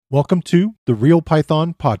Welcome to the Real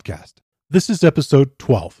Python Podcast. This is episode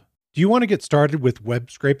 12. Do you want to get started with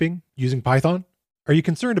web scraping using Python? Are you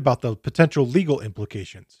concerned about the potential legal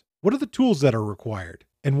implications? What are the tools that are required?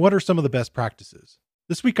 And what are some of the best practices?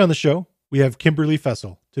 This week on the show, we have Kimberly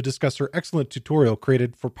Fessel to discuss her excellent tutorial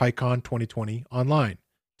created for PyCon 2020 online,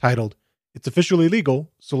 titled, "It's Officially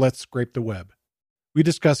Legal, so Let's Scrape the Web." We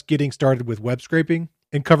discuss getting started with web scraping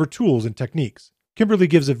and cover tools and techniques. Kimberly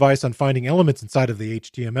gives advice on finding elements inside of the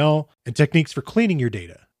HTML and techniques for cleaning your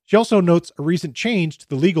data. She also notes a recent change to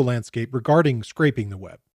the legal landscape regarding scraping the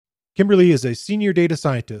web. Kimberly is a senior data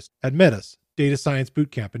scientist at Metis Data Science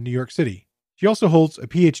Bootcamp in New York City. She also holds a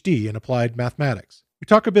PhD in applied mathematics. We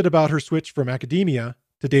talk a bit about her switch from academia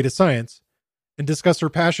to data science and discuss her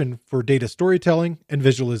passion for data storytelling and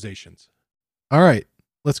visualizations. All right,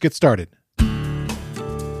 let's get started.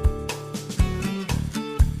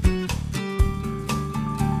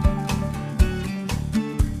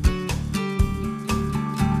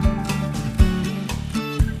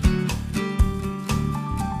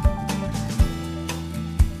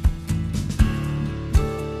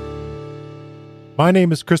 My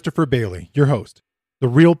name is Christopher Bailey, your host. The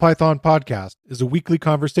Real Python Podcast is a weekly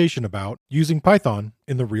conversation about using Python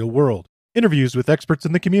in the real world, interviews with experts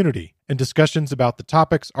in the community, and discussions about the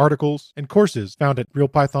topics, articles, and courses found at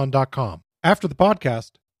realpython.com. After the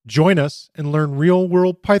podcast, join us and learn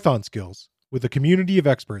real-world Python skills with a community of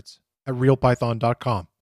experts at realpython.com.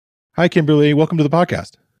 Hi, Kimberly. Welcome to the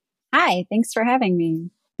podcast. Hi, thanks for having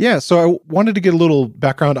me. Yeah, so I wanted to get a little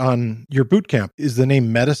background on your bootcamp. Is the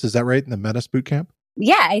name Metis, is that right? The Metis Bootcamp?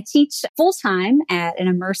 Yeah, I teach full-time at an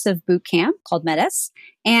immersive bootcamp called Metis,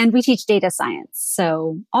 and we teach data science.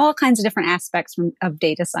 So all kinds of different aspects of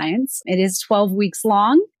data science. It is 12 weeks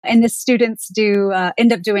long, and the students do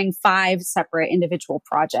end up doing 5 separate individual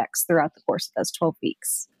projects throughout the course of those 12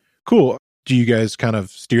 weeks. Cool. Do you guys kind of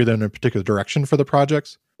steer them in a particular direction for the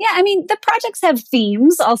projects? Yeah, I mean, the projects have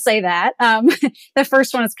themes, I'll say that. The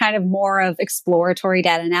first one is kind of more of exploratory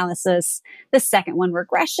data analysis. The second one,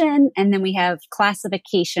 regression. And then we have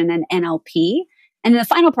classification and NLP. And the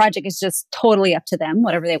final project is just totally up to them,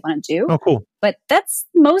 whatever they want to do. Oh, cool. But that's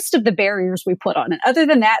most of the barriers we put on it. Other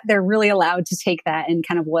than that, they're really allowed to take that in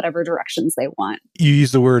kind of whatever directions they want. You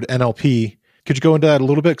use the word NLP. Could you go into that a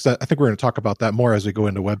little bit? Because I think we're going to talk about that more as we go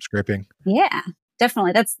into web scraping. Yeah.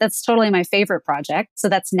 Definitely. That's totally my favorite project. So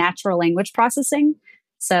that's natural language processing.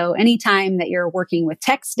 So anytime that you're working with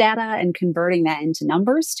text data and converting that into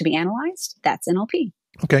numbers to be analyzed, that's NLP.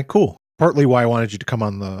 Okay, cool. Partly why I wanted you to come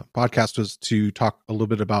on the podcast was to talk a little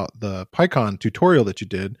bit about the PyCon tutorial that you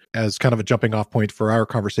did as kind of a jumping off point for our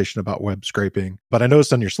conversation about web scraping. But I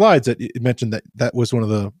noticed on your slides that it mentioned that that was one of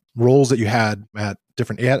the roles that you had at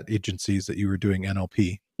different ad agencies that you were doing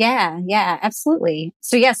NLP. Yeah, absolutely.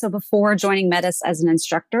 So before joining Metis as an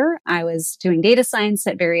instructor, I was doing data science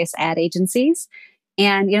at various ad agencies.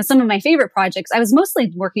 And, some of my favorite projects, I was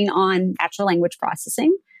mostly working on natural language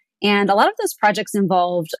processing. And a lot of those projects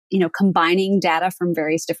involved, combining data from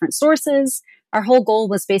various different sources. Our whole goal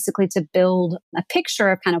was basically to build a picture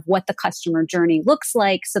of kind of what the customer journey looks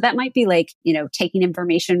like. So that might be like, taking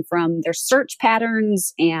information from their search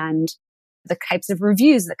patterns and the types of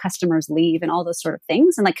reviews that customers leave and all those sort of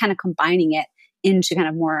things, and like kind of combining it into kind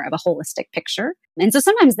of more of a holistic picture. And so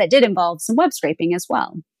sometimes that did involve some web scraping as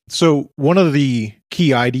well. So one of the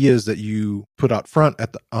key ideas that you put out front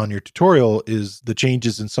on your tutorial is the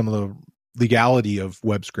changes in some of the legality of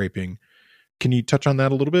web scraping. Can you touch on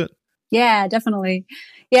that a little bit? Yeah, definitely.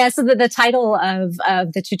 Yeah, so the title of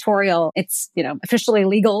the tutorial, it's, officially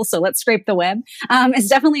legal, so let's scrape the web, is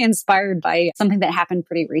definitely inspired by something that happened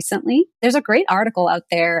pretty recently. There's a great article out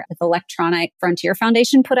there that the Electronic Frontier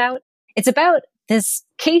Foundation put out. It's about this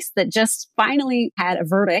case that just finally had a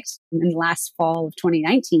verdict in the last fall of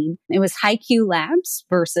 2019. It was HiQ Labs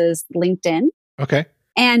versus LinkedIn. Okay.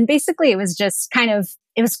 And basically it was just it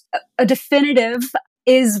was a definitive,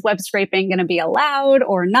 is web scraping going to be allowed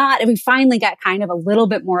or not? And we finally got kind of a little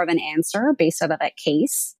bit more of an answer based out of that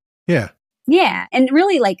case. Yeah. Yeah. And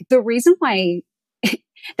really the reason why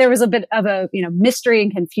there was a bit of a, mystery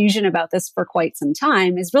and confusion about this for quite some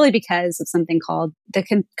time is really because of something called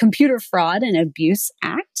the Computer Fraud and Abuse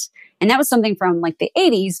Act. And that was something from like the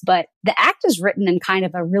 80s, but the act is written in kind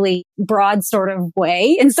of a really broad sort of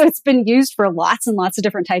way. And so it's been used for lots and lots of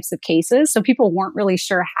different types of cases. So people weren't really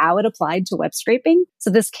sure how it applied to web scraping. So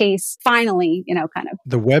this case finally, kind of.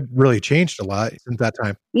 The web really changed a lot since that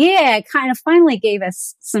time. Yeah, it kind of finally gave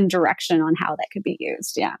us some direction on how that could be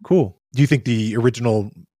used. Yeah. Cool. Do you think the original,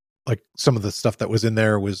 like some of the stuff that was in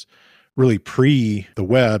there was really pre the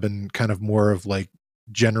web and kind of more of like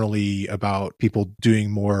generally about people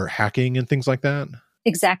doing more hacking and things like that?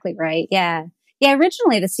 Exactly right. Yeah. Yeah,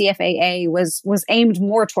 originally the CFAA was aimed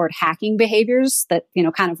more toward hacking behaviors that,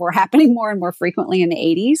 kind of were happening more and more frequently in the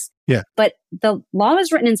 80s. Yeah. But the law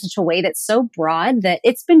is written in such a way that's so broad that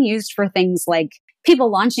it's been used for things like people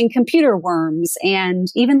launching computer worms and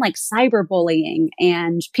even like cyberbullying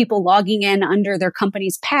and people logging in under their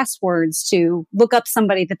company's passwords to look up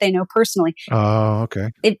somebody that they know personally. Oh, okay.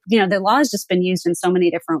 The law has just been used in so many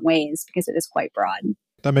different ways because it is quite broad.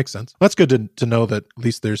 That makes sense. That's good to know that at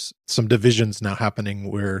least there's some divisions now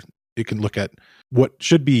happening where you can look at what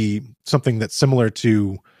should be something that's similar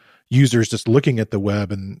to users just looking at the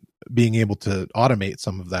web and being able to automate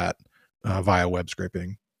some of that via web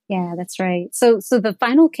scraping. Yeah, that's right. So the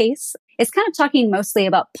final case is kind of talking mostly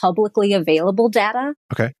about publicly available data.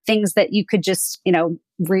 Okay. Things that you could just,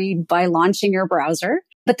 read by launching your browser.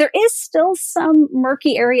 But there is still some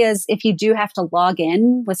murky areas if you do have to log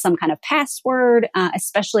in with some kind of password,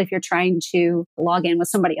 especially if you're trying to log in with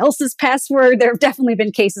somebody else's password. There have definitely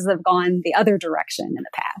been cases that have gone the other direction in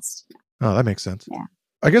the past. Oh, that makes sense. Yeah.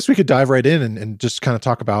 I guess we could dive right in and just kind of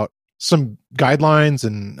talk about some guidelines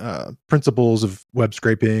and principles of web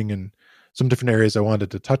scraping and some different areas I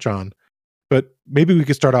wanted to touch on. But maybe we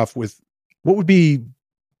could start off with what would be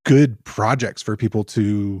good projects for people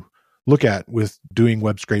to look at with doing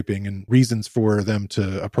web scraping and reasons for them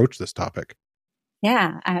to approach this topic.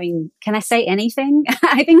 Yeah. I mean, can I say anything?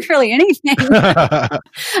 I think really anything.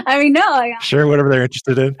 Sure, whatever they're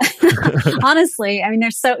interested in. Honestly,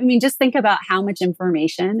 just think about how much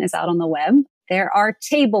information is out on the web. There are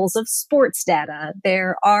tables of sports data.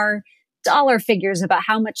 There are dollar figures about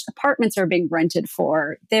how much apartments are being rented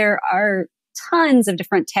for. There are tons of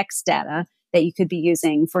different text data that you could be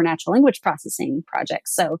using for natural language processing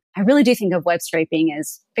projects. So I really do think of web scraping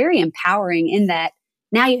as very empowering in that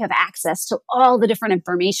now you have access to all the different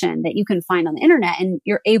information that you can find on the internet, and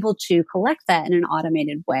you're able to collect that in an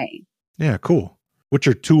automated way. Yeah, cool. What's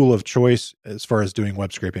your tool of choice as far as doing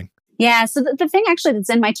web scraping? Yeah, so the thing actually that's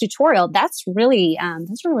in my tutorial, that's really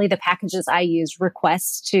the packages I use.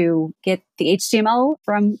 Requests to get the HTML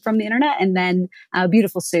from the internet, and then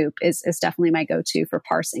Beautiful Soup is definitely my go-to for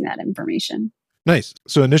parsing that information. Nice.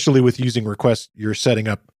 So initially with using requests, you're setting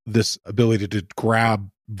up this ability to grab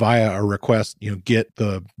via a request, get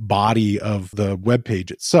the body of the web page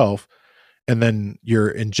itself, and then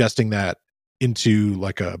you're ingesting that into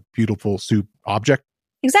like a Beautiful Soup object.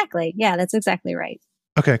 Exactly. Yeah, that's exactly right.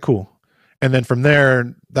 Okay, cool. And then from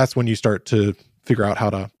there, that's when you start to figure out how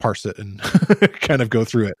to parse it and kind of go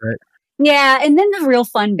through it, right? Yeah, and then the real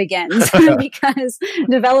fun begins because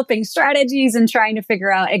developing strategies and trying to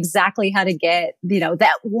figure out exactly how to get,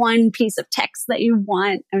 that one piece of text that you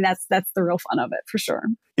want. And that's the real fun of it for sure.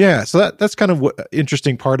 Yeah, so that's kind of what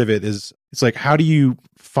interesting part of it is. It's like, how do you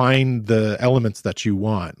find the elements that you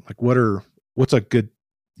want? Like what's a good,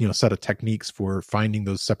 set of techniques for finding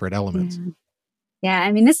those separate elements? Yeah,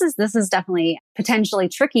 I mean, this is definitely potentially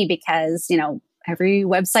tricky because, every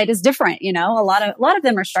website is different. A lot of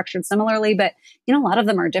them are structured similarly, but, a lot of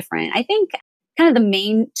them are different. I think kind of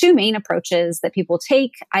the two main approaches that people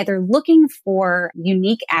take, either looking for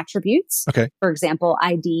unique attributes, okay, for example,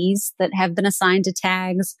 IDs that have been assigned to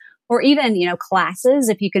tags, or even, classes.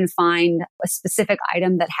 If you can find a specific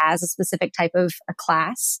item that has a specific type of a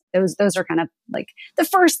class, those are kind of like the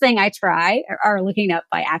first thing I try are looking up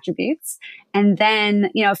by attributes. And then,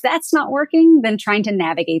 if that's not working, then trying to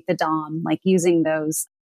navigate the DOM, like using those,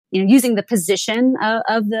 using the position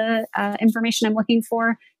of the information I'm looking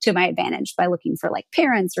for to my advantage by looking for like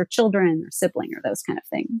parents or children or sibling or those kind of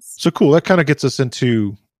things. So cool. That kind of gets us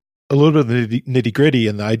into a little bit of the nitty gritty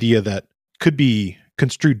and the idea that could be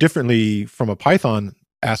construed differently from a Python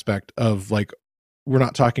aspect of like, we're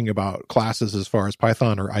not talking about classes as far as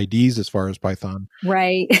Python or IDs as far as Python.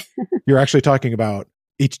 Right. You're actually talking about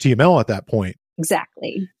HTML at that point.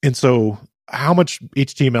 Exactly. And so how much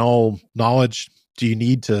HTML knowledge do you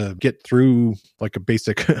need to get through like a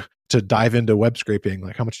basic to dive into web scraping?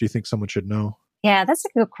 Like how much do you think someone should know? Yeah, that's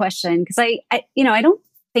a good question. Because I don't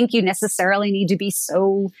think you necessarily need to be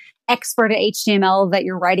so expert at HTML that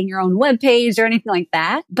you're writing your own web page or anything like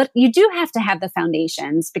that. But you do have to have the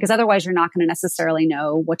foundations because otherwise you're not going to necessarily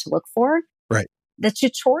know what to look for. Right. The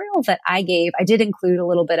tutorial that I gave, I did include a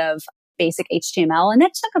little bit of basic HTML, and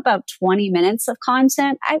that took about 20 minutes of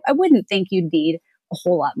content. I wouldn't think you'd need a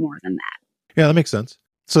whole lot more than that. Yeah, that makes sense.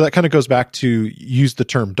 So that kind of goes back to use the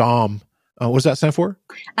term DOM. What does that stand for?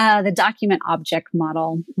 The document object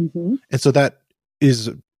model. Mm-hmm. And so that is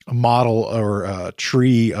a model or a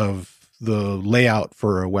tree of the layout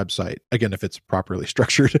for a website. Again, if it's properly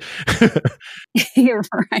structured. You're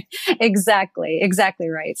right. Exactly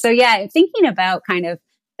right. So yeah, thinking about kind of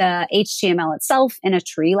the HTML itself in a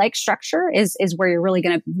tree-like structure is where you're really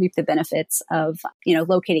going to reap the benefits of,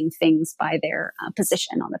 locating things by their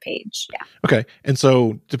position on the page. Yeah. Okay. And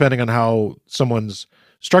so depending on how someone's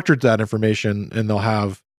structured that information, and they'll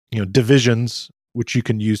have, divisions, which you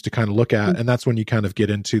can use to kind of look at. And that's when you kind of get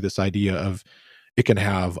into this idea of it can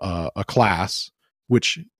have a class,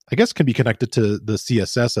 which I guess can be connected to the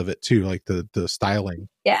CSS of it too, like the styling.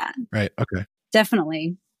 Yeah. Right. Okay.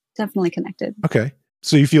 Definitely connected. Okay.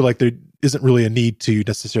 So you feel like there isn't really a need to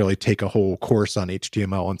necessarily take a whole course on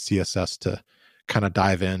HTML and CSS to kind of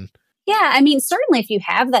dive in. Yeah, I mean, certainly if you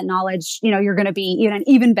have that knowledge, you're going to be in an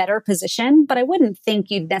even better position, but I wouldn't think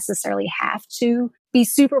you'd necessarily have to be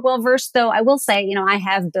super well versed. Though I will say, I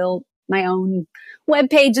have built my own web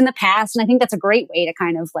page in the past, and I think that's a great way to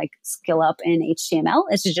kind of like skill up in HTML,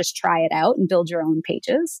 is to just try it out and build your own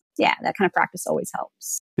pages. Yeah, that kind of practice always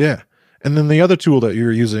helps. Yeah. And then the other tool that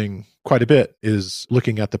you're using quite a bit is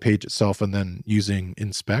looking at the page itself and then using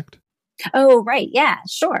inspect. Oh, right. Yeah,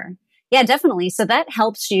 sure. Yeah, definitely. So that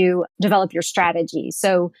helps you develop your strategy.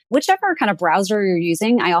 So whichever kind of browser you're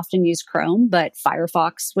using, I often use Chrome, but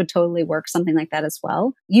Firefox would totally work, something like that as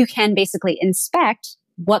well. You can basically inspect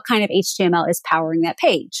what kind of HTML is powering that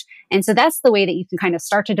page. And so that's the way that you can kind of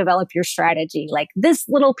start to develop your strategy. Like, this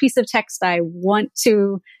little piece of text I want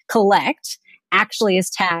to collect actually is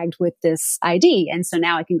tagged with this ID. And so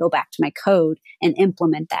now I can go back to my code and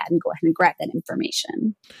implement that and go ahead and grab that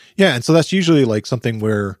information. Yeah. And so that's usually like something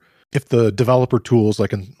where if the developer tools,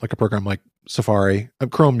 like in like a program like Safari,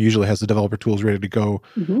 Chrome usually has the developer tools ready to go.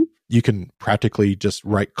 Mm-hmm. You can practically just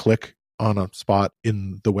right click on a spot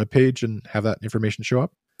in the web page and have that information show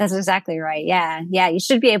up. That's exactly right. Yeah. Yeah. You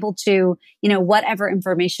should be able to, whatever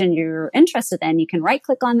information you're interested in, you can right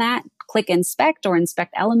click on that, click inspect or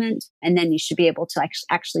inspect element, and then you should be able to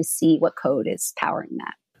actually see what code is powering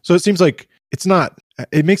that. So it seems like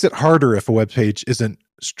it makes it harder if a web page isn't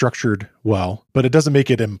structured well, but it doesn't make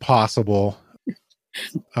it impossible.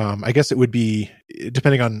 I guess it would be,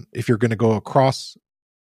 depending on if you're going to go across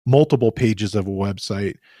multiple pages of a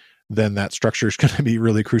website, then that structure is going to be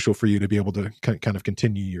really crucial for you to be able to kind of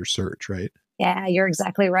continue your search, right? Yeah, you're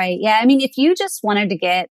exactly right. Yeah, I mean, if you just wanted to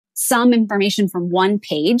get some information from one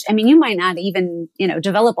page, I mean, you might not even,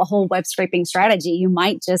 develop a whole web scraping strategy. You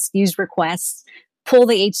might just use requests, pull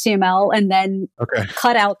the HTML, and then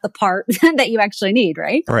cut out the part that you actually need,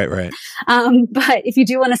 right? Right. But if you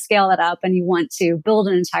do want to scale that up and you want to build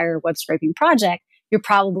an entire web scraping project, you're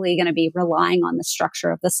probably going to be relying on the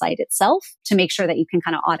structure of the site itself to make sure that you can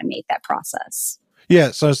kind of automate that process.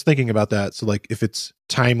 Yeah. So I was thinking about that. So like if it's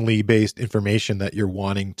timely based information that you're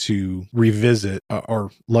wanting to revisit, or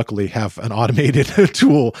luckily have an automated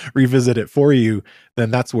tool revisit it for you, then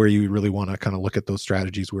that's where you really want to kind of look at those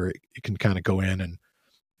strategies where it can kind of go in and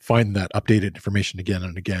find that updated information again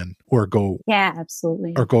and again, or go. Yeah,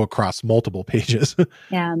 absolutely. Or go across multiple pages.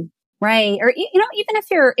 Yeah. Right. Or,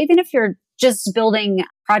 even if you're just building a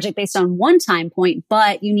project based on one time point,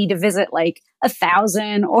 but you need to visit like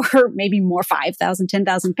 1,000 or maybe more, 5,000,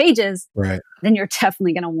 10,000 pages, right? Then you're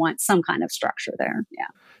definitely going to want some kind of structure there. Yeah.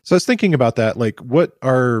 So I was thinking about that. Like,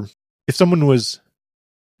 if someone was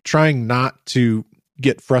trying not to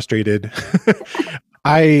get frustrated,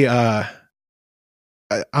 on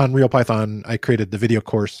RealPython, I created the video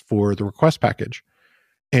course for the request package.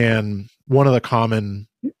 And one of the common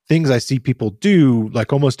things I see people do,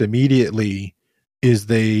 like almost immediately, is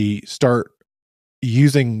they start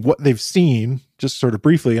using what they've seen just sort of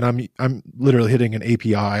briefly. And I'm literally hitting an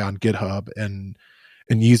API on GitHub and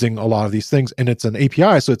using a lot of these things. And it's an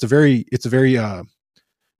API, so it's an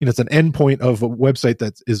endpoint of a website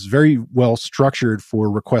that is very well structured for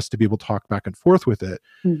requests to be able to talk back and forth with it.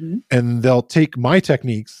 Mm-hmm. And they'll take my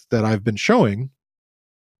techniques that I've been showing,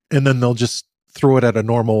 and then they'll just throw it at a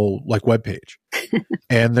normal like web page.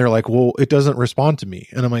 And they're like, well, it doesn't respond to me.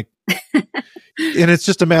 And I'm like, and it's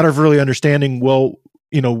just a matter of really understanding, well,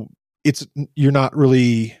 you're not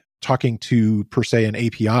really talking to per se an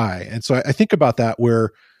API. And so I think about that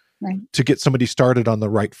where to get somebody started on the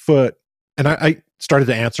right foot. And I started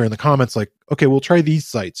to answer in the comments like, okay, we'll try these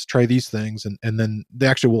sites, try these things. And then they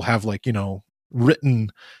actually will have like,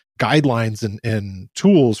 written guidelines and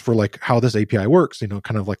tools for like how this API works,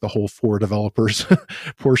 kind of like the whole for developers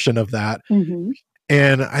portion of that. Mm-hmm.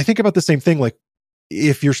 And I think about the same thing, like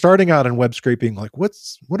if you're starting out in web scraping, like what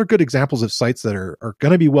are good examples of sites that are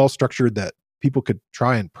going to be well structured that people could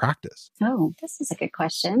try and practice? Oh, this is a good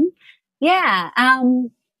question. Yeah.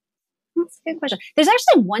 That's a good question. There's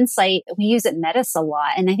actually one site we use at Metis a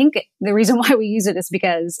lot. And I think the reason why we use it is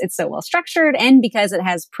because it's so well structured and because it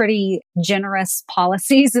has pretty generous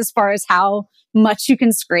policies as far as how much you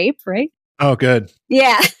can scrape, right? Oh, good.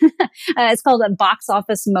 Yeah. It's called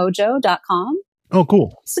boxofficemojo.com. Oh,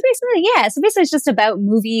 cool. So basically, yeah. So basically, it's just about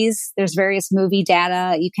movies. There's various movie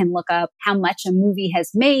data. You can look up how much a movie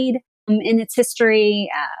has made in its history,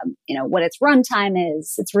 what its runtime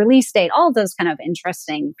is, its release date, all of those kind of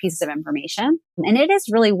interesting pieces of information. And it is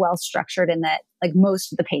really well structured in that, like,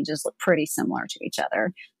 most of the pages look pretty similar to each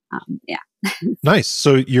other. Yeah. Nice.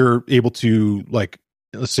 So you're able to, like,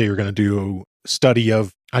 let's say you're going to do a study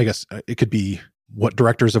of, I guess it could be what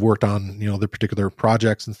directors have worked on, their particular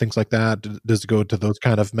projects and things like that. Does it go to those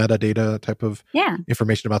kind of metadata type of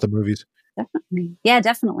information about the movies? Definitely. Yeah,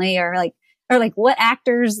 definitely. Or like what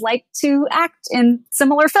actors like to act in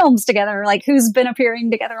similar films together, like who's been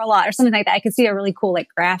appearing together a lot or something like that. I could see a really cool like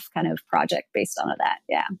graph kind of project based on that.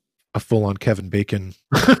 Yeah. A full-on Kevin Bacon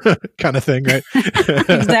kind of thing, right?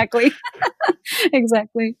 Exactly.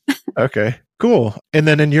 Exactly. Okay, cool. And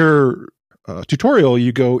then in your tutorial,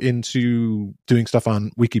 you go into doing stuff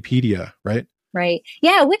on Wikipedia, right? Right.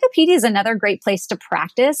 Yeah. Wikipedia is another great place to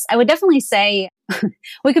practice. I would definitely say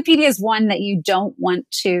Wikipedia is one that you don't want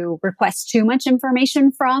to request too much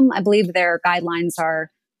information from. I believe their guidelines are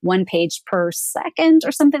 1 page per second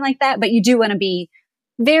or something like that. But you do want to be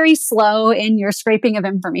very slow in your scraping of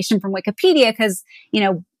information from Wikipedia because,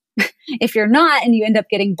 if you're not and you end up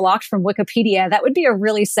getting blocked from Wikipedia, that would be a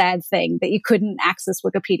really sad thing that you couldn't access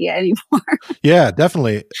Wikipedia anymore. Yeah,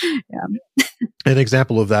 definitely. Yeah. An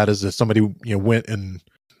example of that is if somebody went and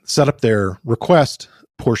set up their request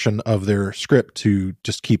portion of their script to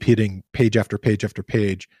just keep hitting page after page after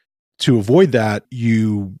page. To avoid that,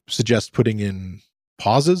 you suggest putting in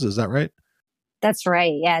pauses. Is that right? That's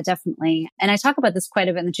right. Yeah, definitely. And I talk about this quite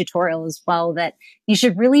a bit in the tutorial as well, that you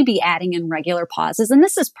should really be adding in regular pauses. And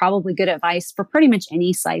this is probably good advice for pretty much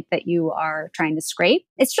any site that you are trying to scrape.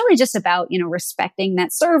 It's really just about, respecting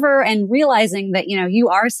that server and realizing that, you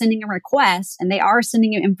are sending a request and they are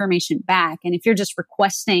sending you information back. And if you're just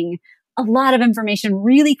requesting a lot of information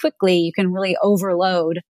really quickly, you can really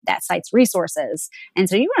overload that site's resources. And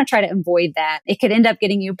so you want to try to avoid that. It could end up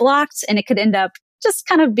getting you blocked and it could end up just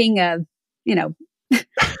kind of being a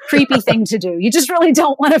creepy thing to do. You just really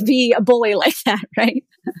don't want to be a bully like that, right?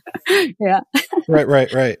 Yeah.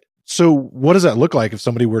 Right. So what does that look like if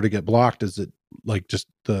somebody were to get blocked? Is it like just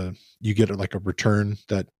you get like a return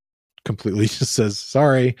that completely just says,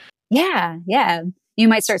 sorry? Yeah. You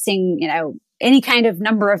might start seeing, any kind of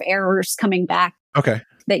number of errors coming back. Okay.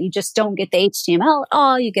 That you just don't get the HTML at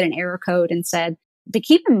all. You get an error code instead. But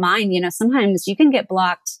keep in mind, sometimes you can get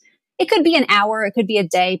blocked. It could be an hour, it could be a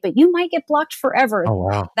day, but you might get blocked forever. Oh,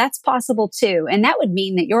 wow. That's possible too. And that would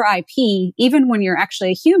mean that your IP, even when you're actually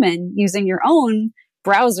a human using your own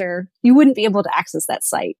browser, you wouldn't be able to access that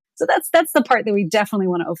site. So that's the part that we definitely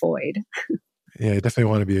want to avoid. Yeah, you definitely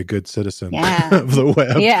want to be a good citizen of the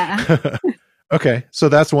web. Yeah. Okay. So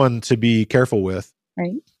that's one to be careful with.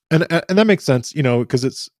 Right. And that makes sense, because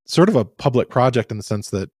it's sort of a public project in the sense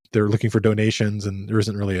that they're looking for donations and there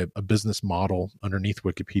isn't really a business model underneath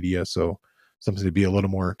Wikipedia. So something to be a little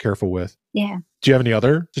more careful with. Yeah. Do you have any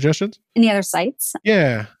other suggestions? Any other sites?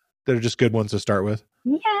 Yeah. That are just good ones to start with.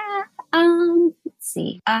 Yeah. Let's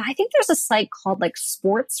see. I think there's a site called like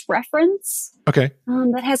Sports Reference. Okay.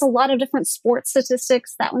 That has a lot of different sports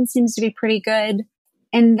statistics. That one seems to be pretty good.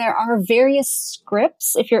 And there are various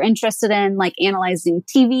scripts if you're interested in like analyzing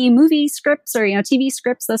movie scripts or, TV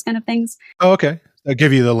scripts, those kind of things. Oh, okay. They'll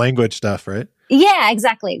give you the language stuff, right? Yeah,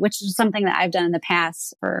 exactly. Which is something that I've done in the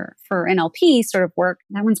past for NLP sort of work.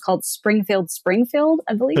 That one's called Springfield,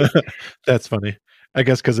 I believe. That's funny. I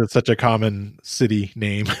guess because it's such a common city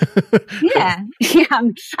name. Yeah.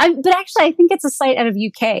 But actually, I think it's a site out of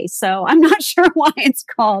UK, so I'm not sure why it's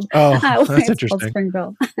called. Oh, that's interesting. Called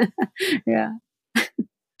Springfield. Yeah.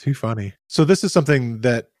 Too funny. So this is something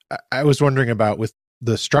that I was wondering about with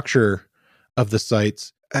the structure of the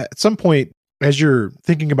sites. At some point, as you're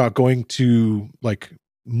thinking about going to like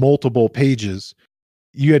multiple pages,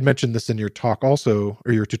 you had mentioned this in your talk also,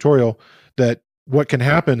 or your tutorial, that what can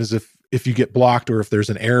happen is if you get blocked or if there's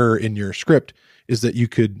an error in your script, is that you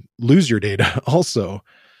could lose your data also.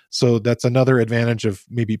 So that's another advantage of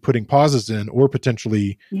maybe putting pauses in or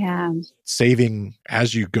potentially saving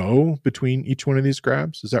as you go between each one of these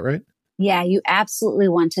grabs. Is that right? Yeah, you absolutely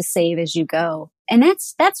want to save as you go. And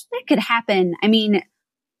that's what could happen. I mean,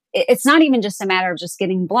 it's not even just a matter of just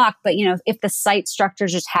getting blocked, but if the site structure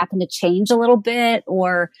just happen to change a little bit,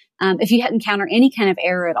 or if you encounter any kind of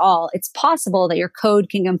error at all, it's possible that your code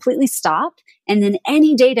can completely stop, and then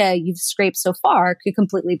any data you've scraped so far could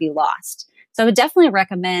completely be lost. So I would definitely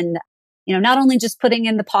recommend, not only just putting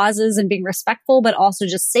in the pauses and being respectful, but also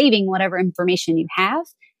just saving whatever information you have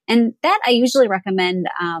And that I usually recommend,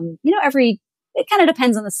 it kind of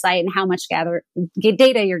depends on the site and how much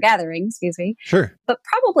data you're gathering, excuse me. Sure. But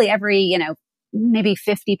probably every, maybe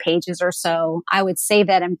 50 pages or so, I would save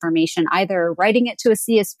that information, either writing it to a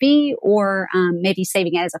CSV or maybe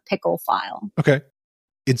saving it as a pickle file. Okay.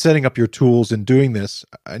 In setting up your tools and doing this,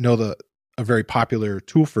 I know that a very popular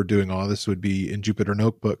tool for doing all this would be in Jupyter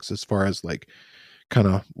Notebooks, as far as like kind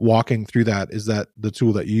of walking through that. Is that the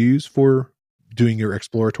tool that you use for doing your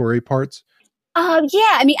exploratory parts? Yeah.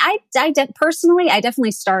 I mean, personally, I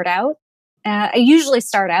definitely start out. I usually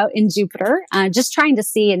start out in Jupyter, just trying to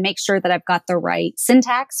see and make sure that I've got the right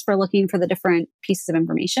syntax for looking for the different pieces of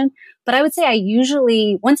information. But I would say I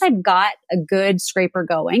usually, once I've got a good scraper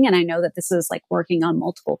going and I know that this is like working on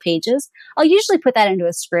multiple pages, I'll usually put that into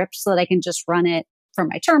a script so that I can just run it from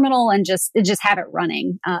my terminal and just have it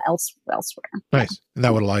running elsewhere. Nice. And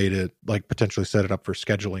that would allow you to like potentially set it up for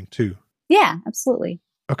scheduling too. Yeah, absolutely.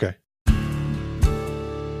 Okay.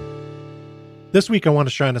 This week, I want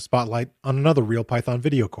to shine a spotlight on another Real Python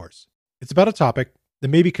video course. It's about a topic that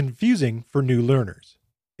may be confusing for new learners.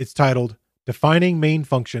 It's titled Defining Main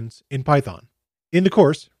Functions in Python. In the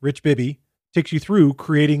course, Rich Bibby takes you through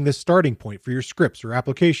creating this starting point for your scripts or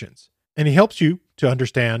applications, and he helps you to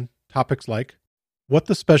understand topics like what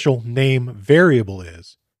the special name variable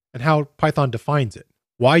is and how Python defines it,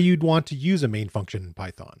 why you'd want to use a main function in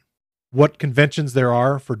Python, what conventions there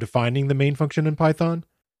are for defining the main function in Python,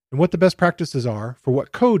 and what the best practices are for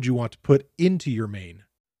what code you want to put into your main.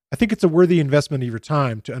 I think it's a worthy investment of your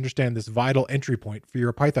time to understand this vital entry point for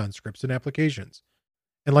your Python scripts and applications.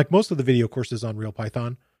 And like most of the video courses on Real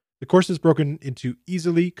Python, the course is broken into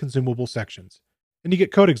easily consumable sections, and you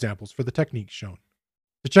get code examples for the techniques shown.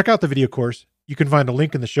 To check out the video course, you can find a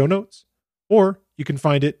link in the show notes, or you can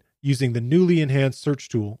find it using the newly enhanced search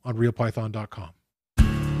tool on realpython.com.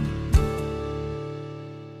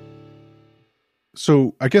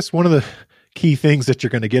 So I guess one of the key things that you're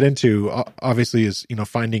going to get into, obviously, is,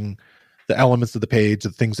 finding the elements of the page, the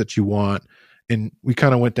things that you want. And we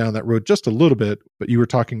kind of went down that road just a little bit, but you were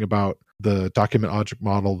talking about the document object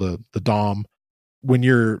model, the DOM. When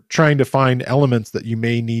you're trying to find elements that you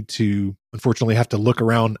may need to, unfortunately, have to look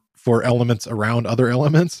around for elements around other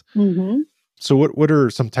elements. Mm-hmm. So what are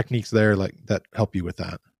some techniques there like that help you with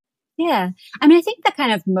that? Yeah. I mean, I think the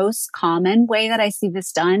kind of most common way that I see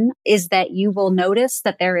this done is that you will notice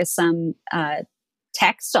that there is some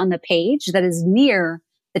text on the page that is near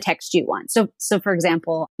the text you want. So for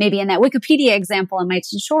example, maybe in that Wikipedia example in my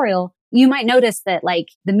tutorial, you might notice that like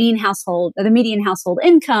the median household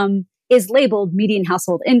income is labeled median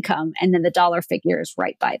household income, and then the dollar figure is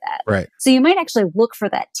right by that. Right. So you might actually look for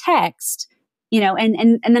that text.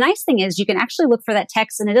 And the nice thing is you can actually look for that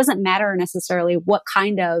text, and it doesn't matter necessarily what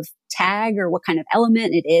kind of tag or what kind of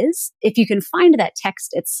element it is. If you can find that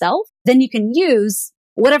text itself, then you can use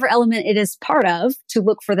whatever element it is part of to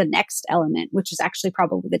look for the next element, which is actually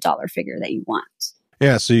probably the dollar figure that you want.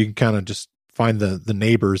 Yeah. So you can kind of just find the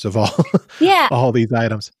neighbors of all, yeah. all these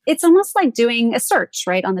items. It's almost like doing a search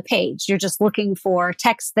right on the page. You're just looking for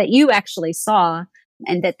text that you actually saw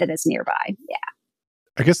and that is nearby. Yeah.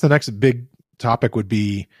 I guess the next big topic would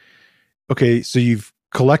be, okay, so you've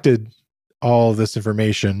collected all this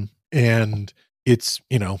information and it's,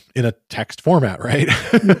 in a text format, right?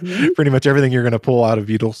 Mm-hmm. Pretty much everything you're going to pull out of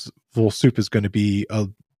Beautiful Soup is going to be a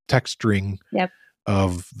text string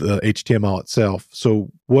of the HTML itself.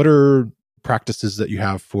 So what are practices that you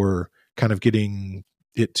have for kind of getting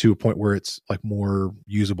it to a point where it's like more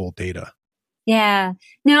usable data? Yeah.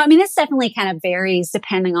 No, I mean, this definitely kind of varies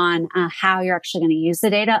depending on how you're actually going to use the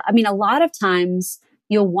data. I mean, a lot of times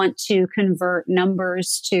you'll want to convert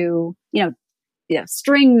numbers to,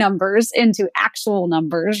 string numbers into actual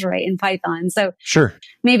numbers, right, in Python. So sure,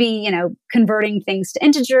 maybe, converting things to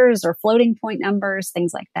integers or floating point numbers,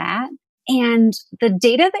 things like that. And the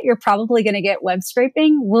data that you're probably going to get web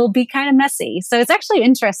scraping will be kind of messy. So it's actually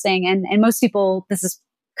interesting. And most people, this is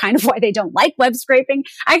kind of why they don't like web scraping.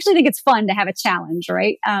 I actually think it's fun to have a challenge,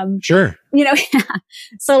 right? Sure.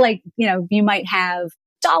 So you might have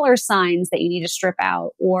dollar signs that you need to strip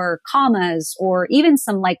out, or commas, or even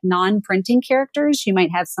some like non-printing characters. You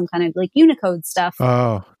might have some kind of like Unicode stuff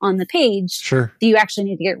on the page sure, that you actually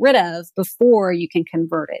need to get rid of before you can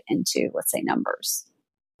convert it into, let's say, numbers.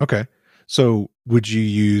 Okay. So would you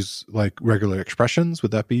use like regular expressions?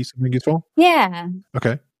 Would that be something useful? Yeah.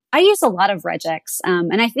 Okay. I use a lot of regex.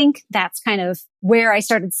 And I think that's kind of where I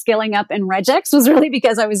started skilling up in regex, was really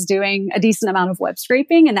because I was doing a decent amount of web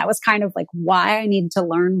scraping. And that was kind of like why I needed to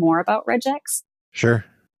learn more about regex. Sure.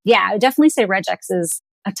 Yeah, I would definitely say regex is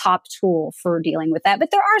a top tool for dealing with that.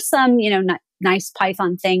 But there are some, nice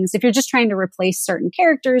Python things. If you're just trying to replace certain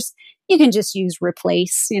characters, you can just use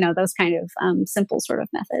replace, those kind of simple sort of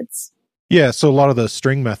methods. Yeah, so a lot of the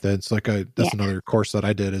string methods, that's another course that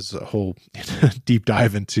I did, is a whole deep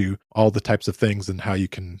dive into all the types of things and how you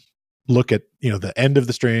can look at, the end of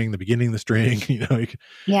the string, the beginning of the string, you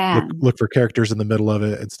can look for characters in the middle of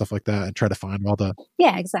it and stuff like that, and try to find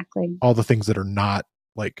exactly. all the things that are not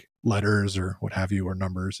like letters or what have you, or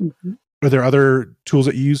numbers. Mm-hmm. Are there other tools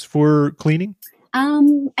that you use for cleaning?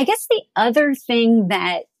 I guess the other thing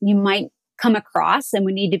that you might come across and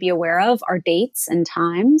we need to be aware of are dates and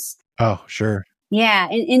times. Oh, sure. Yeah.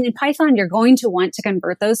 In Python, you're going to want to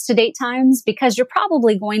convert those to date times because you're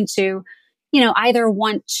probably going to, either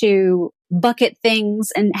want to bucket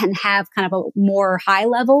things and have kind of a more high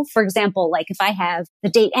level. For example, like if I have the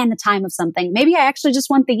date and the time of something, maybe I actually just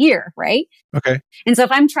want the year, right? Okay. And so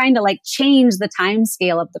if I'm trying to change the time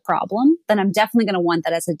scale of the problem, then I'm definitely going to want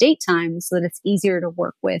that as a date time so that it's easier to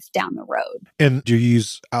work with down the road. And do you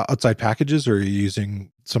use outside packages, or are you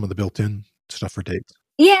using some of the built-in stuff for dates?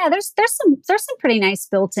 Yeah, there's some pretty nice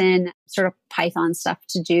built-in sort of Python stuff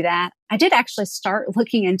to do that. I did actually start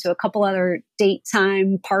looking into a couple other date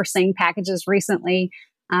time parsing packages recently.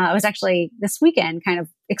 I was actually this weekend kind of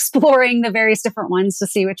exploring the various different ones to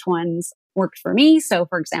see which ones worked for me. So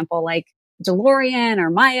for example, like DeLorean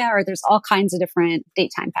or Maya, or there's all kinds of different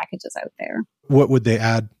date time packages out there. What would they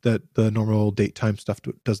add that the normal date time stuff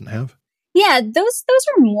doesn't have? Yeah, those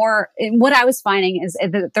are more, what I was finding is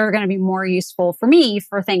that they're going to be more useful for me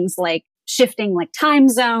for things like shifting like time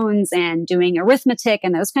zones and doing arithmetic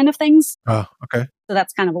and those kind of things. Oh, okay. So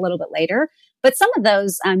that's kind of a little bit later. But some of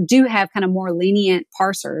those do have kind of more lenient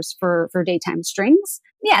parsers for daytime strings.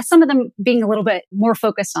 Yeah, some of them being a little bit more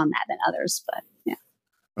focused on that than others, but yeah.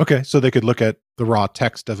 Okay, so they could look at the raw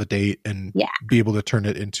text of a date and Yeah. be able to turn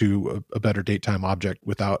it into a better date time object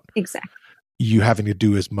without Exactly. you having to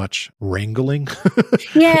do as much wrangling.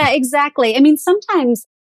 Yeah, exactly. I mean, sometimes,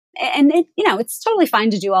 and it's totally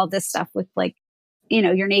fine to do all this stuff with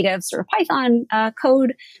your native sort of Python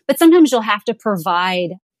code, but sometimes you'll have to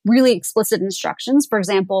provide really explicit instructions. For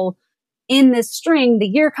example, in this string, the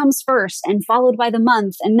year comes first and followed by the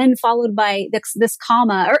month and then followed by this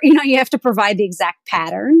comma, or, you have to provide the exact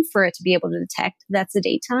pattern for it to be able to detect that's the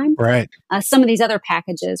date time. Right. Some of these other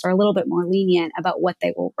packages are a little bit more lenient about what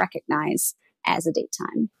they will recognize as a date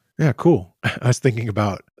time. Yeah, cool. I was thinking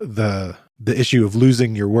about the issue of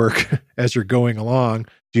losing your work as you're going along.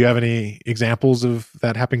 Do you have any examples of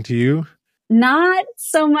that happening to you? Not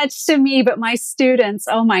so much to me, but my students,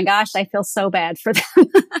 oh my gosh, I feel so bad for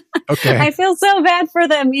them. Okay. I feel so bad for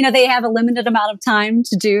them. They have a limited amount of time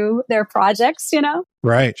to do their projects,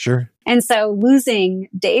 Right, sure. And so losing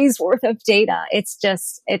days worth of data, it's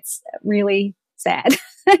really sad.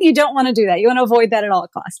 You don't want to do that. You want to avoid that at all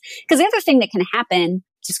costs. Because the other thing that can happen,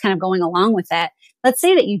 just kind of going along with that, let's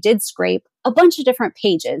say that you did scrape a bunch of different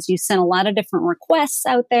pages. You sent a lot of different requests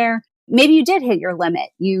out there. Maybe you did hit your limit.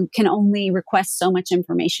 You can only request so much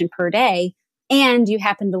information per day. And you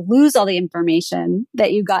happen to lose all the information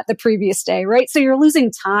that you got the previous day, right? So you're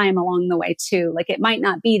losing time along the way too. Like it might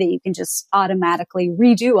not be that you can just automatically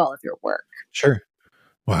redo all of your work. Sure.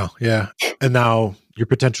 Wow. Yeah. And now you're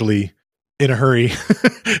potentially in a hurry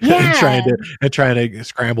and trying to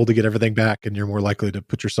scramble to get everything back, and you're more likely to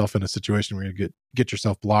put yourself in a situation where you get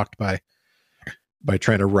yourself blocked by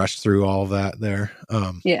trying to rush through all of that there.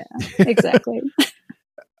 Yeah, exactly.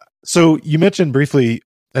 So you mentioned briefly,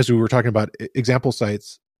 as we were talking about example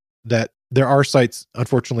sites, that there are sites,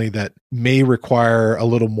 unfortunately, that may require a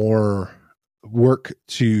little more work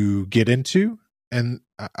to get into. And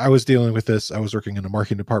I was dealing with this. I was working in a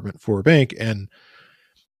marketing department for a bank, and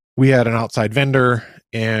we had an outside vendor,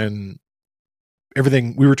 and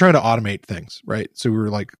everything, we were trying to automate things, right? So we were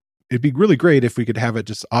like, it'd be really great if we could have it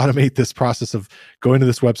just automate this process of going to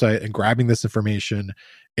this website and grabbing this information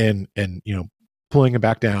and pulling it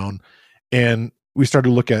back down. And we started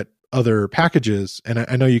to look at other packages, and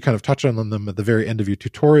I know you kind of touched on them at the very end of your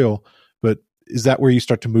tutorial, but is that where you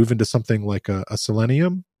start to move into something like a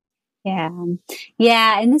Selenium? Yeah.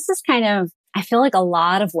 And this is kind of, I feel like a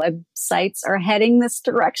lot of websites are heading this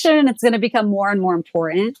direction. It's going to become more and more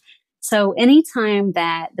important. So anytime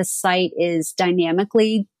that the site is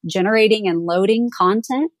dynamically generating and loading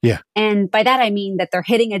content, and by that I mean that they're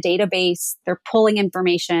hitting a database, they're pulling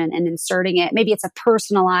information and inserting it. Maybe it's a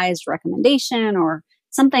personalized recommendation or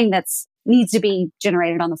something that's needs to be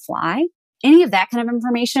generated on the fly. Any of that kind of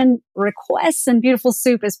information, requests and Beautiful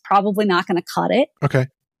Soup is probably not going to cut it. Okay.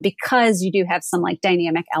 because you do have some like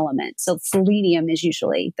dynamic element. So Selenium is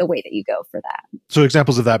usually the way that you go for that. So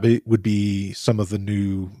examples of that would be some of the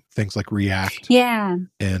new things like React Yeah.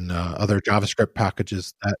 and other JavaScript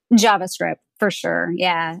packages. That JavaScript, for sure.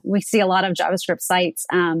 Yeah. We see a lot of JavaScript sites.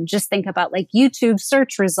 Just think about like YouTube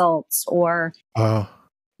search results, or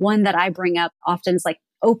one that I bring up often is like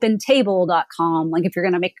opentable.com. Like if you're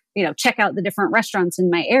going to make, check out the different restaurants in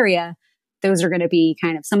my area, those are going to be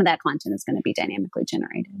kind of, some of that content is going to be dynamically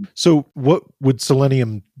generated. So what would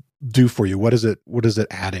Selenium do for you? What is it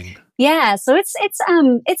adding? Yeah. So it's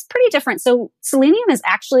pretty different. So Selenium is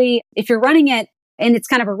actually, if you're running it in its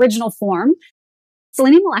kind of original form,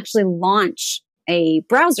 Selenium will actually launch a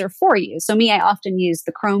browser for you. So I often use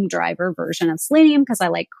the Chrome driver version of Selenium because I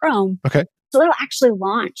like Chrome. Okay. So it'll actually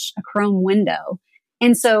launch a Chrome window.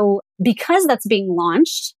 And so because that's being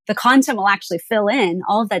launched, the content will actually fill in.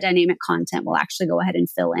 All of that dynamic content will actually go ahead and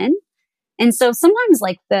fill in. And so sometimes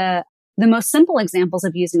like the most simple examples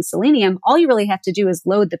of using Selenium, all you really have to do is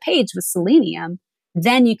load the page with Selenium.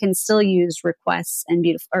 Then you can still use requests and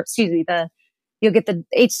you'll get the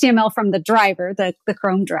HTML from the driver, the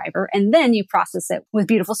Chrome driver, and then you process it with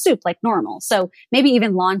Beautiful Soup like normal. So maybe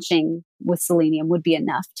even launching with Selenium would be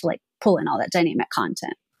enough to like pull in all that dynamic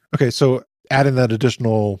content. Okay, so adding that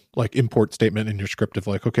additional like import statement in your script of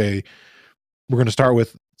like, okay, we're going to start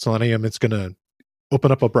with Selenium. It's going to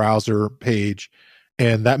open up a browser page,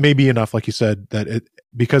 and that may be enough, like you said, that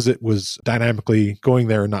because it was dynamically going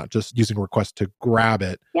there and not just using requests to grab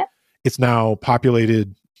it. Yep. It's now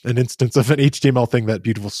populated an instance of an HTML thing that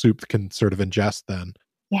Beautiful Soup can sort of ingest then.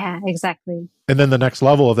 Yeah, exactly. And then the next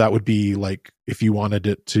level of that would be like, if you wanted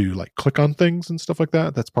it to like click on things and stuff like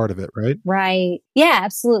that, that's part of it, right? Right. Yeah,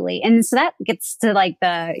 absolutely. And so that gets to like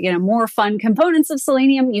the, more fun components of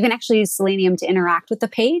Selenium. You can actually use Selenium to interact with the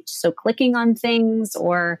page. So clicking on things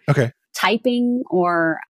or typing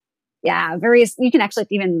or you can actually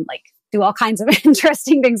even like do all kinds of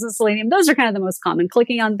interesting things with Selenium. Those are kind of the most common,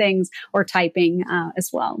 clicking on things or typing as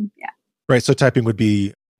well. Yeah. Right. So typing would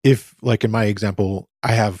be, if like in my example,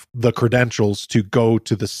 I have the credentials to go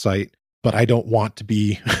to the site, but I don't want to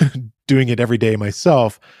be doing it every day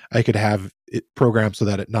myself, I could have it programmed so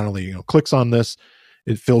that it not only clicks on this,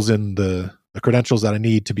 it fills in the credentials that I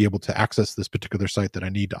need to be able to access this particular site that I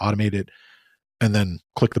need to automate it, and then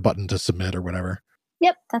click the button to submit or whatever.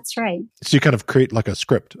 Yep, that's right. So you kind of create like a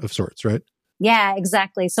script of sorts, right? Yeah,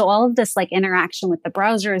 exactly. So all of this like interaction with the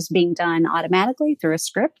browser is being done automatically through a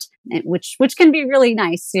script, which can be really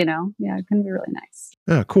nice, Yeah, it can be really nice.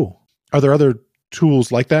 Yeah, cool. Are there other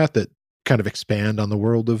tools like that kind of expand on the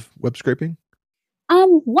world of web scraping?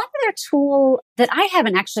 One other tool that I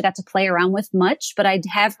haven't actually got to play around with much, but I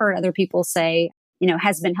have heard other people say,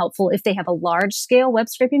 has been helpful if they have a large scale web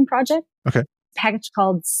scraping project. Okay. A package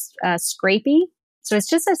called Scrapey. So it's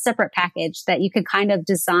just a separate package that you could kind of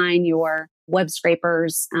design your web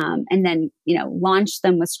scrapers and then, launch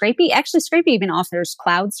them with Scrapey. Actually, Scrapey even offers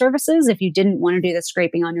cloud services. If you didn't want to do the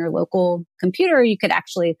scraping on your local computer, you could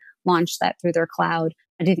actually launch that through their cloud.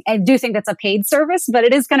 I do think that's a paid service, but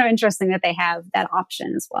it is kind of interesting that they have that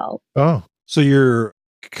option as well. Oh, so you're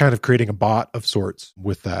kind of creating a bot of sorts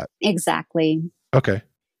with that. Exactly. Okay.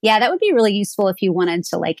 Yeah, that would be really useful if you wanted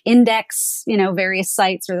to like index, various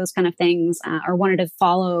sites or those kind of things, or wanted to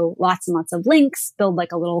follow lots and lots of links, build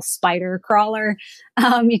like a little spider crawler.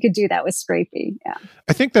 You could do that with Scrapey. Yeah.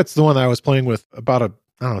 I think that's the one that I was playing with about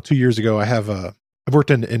 2 years ago. I've worked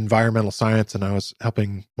in environmental science, and I was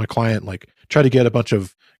helping my client like try to get a bunch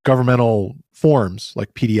of governmental forms,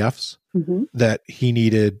 like PDFs, that he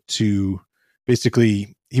needed to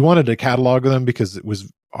basically, he wanted to catalog them because it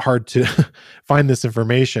was hard to find this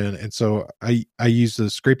information. And so I used the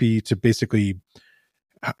Scrapey to basically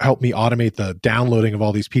help me automate the downloading of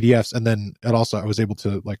all these PDFs. And then I was able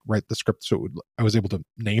to like write the script. So I was able to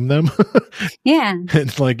name them. Yeah.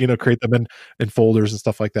 And like, create them in folders and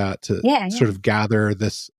stuff like that to sort of gather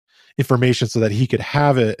this information so that he could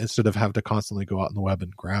have it instead of have to constantly go out on the web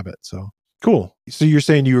and grab it. So cool. So you're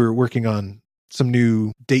saying you were working on some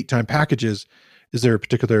new date time packages. Is there a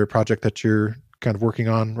particular project that you're kind of working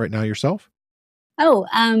on right now yourself? Oh,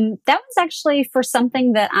 that was actually for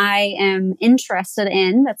something that I am interested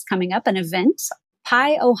in that's coming up, an event.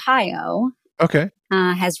 Pi Ohio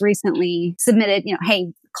has recently submitted,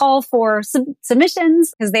 hey, call for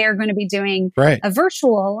submissions because they are going to be doing a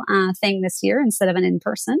virtual thing this year instead of an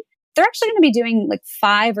in-person. They're actually going to be doing like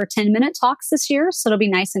 5 or 10-minute talks this year. So it'll be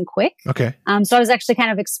nice and quick. Okay. So I was actually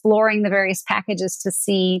kind of exploring the various packages to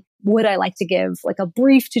see, would I like to give like a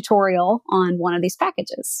brief tutorial on one of these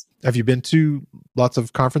packages? Have you been to lots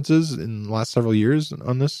of conferences in the last several years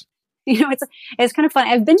on this? It's kind of fun.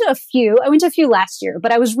 I've been to a few. I went to a few last year,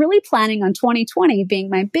 but I was really planning on 2020 being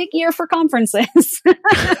my big year for conferences,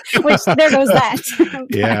 which there goes that.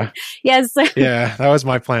 Yeah. Yes. Yeah. That was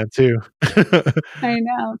my plan too. I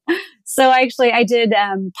know. So I did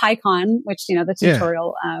PyCon, which, the Yeah.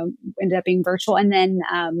 tutorial ended up being virtual, and then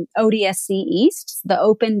ODSC East, the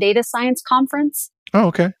Open Data Science Conference. Oh,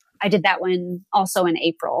 okay. I did that one also in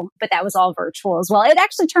April, but that was all virtual as well. It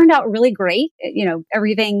actually turned out really great.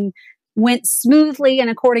 Everything went smoothly and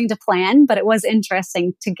according to plan, but it was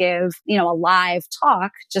interesting to give, a live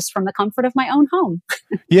talk just from the comfort of my own home.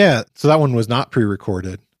 Yeah. So that one was not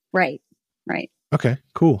pre-recorded. Right. Okay,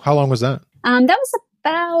 cool. How long was that? That was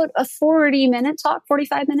about a 40-minute talk,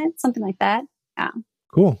 45 minutes, something like that. Yeah.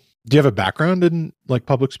 Cool. Do you have a background in like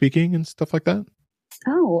public speaking and stuff like that?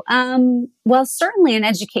 Oh, well, certainly in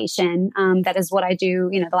education. That is what I do,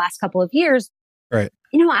 the last couple of years. Right.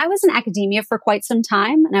 I was in academia for quite some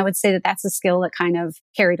time, and I would say that that's a skill that kind of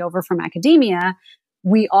carried over from academia.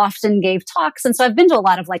 We often gave talks. And so I've been to a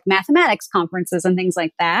lot of like mathematics conferences and things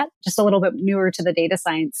like that, just a little bit newer to the data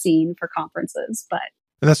science scene for conferences.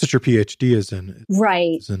 And that's what your PhD is in.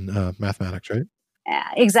 Right. Is in mathematics, right?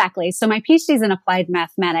 Exactly. So my PhD is in applied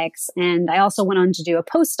mathematics, and I also went on to do a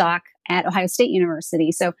postdoc at Ohio State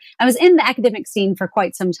University. So I was in the academic scene for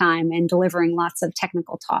quite some time and delivering lots of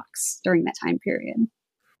technical talks during that time period.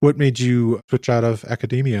 What made you switch out of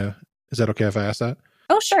academia? Is that okay if I ask that?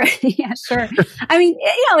 Oh, sure. Yeah, sure. I mean,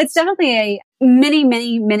 it's definitely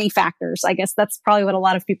many factors. I guess that's probably what a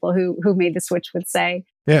lot of people who made the switch would say.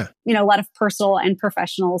 Yeah. A lot of personal and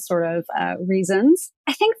professional sort of reasons.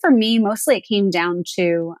 I think for me, mostly it came down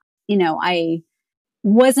to, I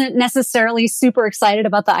wasn't necessarily super excited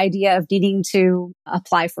about the idea of needing to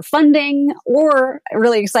apply for funding, or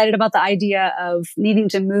really excited about the idea of needing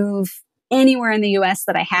to move anywhere in the US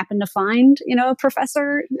that I happened to find, a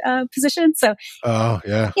professor position. So, oh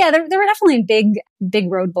yeah, there were definitely big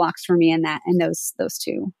roadblocks for me in those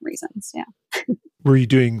two reasons. Yeah. Were you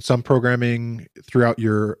doing some programming throughout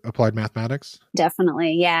your applied mathematics?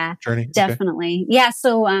 Definitely, yeah. Journey? Definitely, okay. Yeah.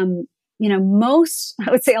 So, I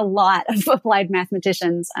would say a lot of applied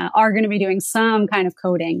mathematicians are going to be doing some kind of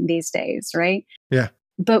coding these days, right? Yeah.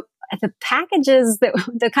 But the packages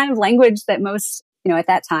the kind of language that most at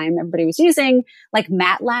that time everybody was using, like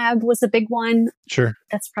MATLAB was a big one. Sure.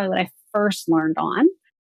 That's probably what I first learned on.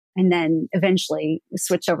 And then eventually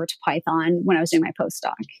switched over to Python when I was doing my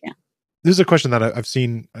postdoc. Yeah. This is a question that I've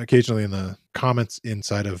seen occasionally in the comments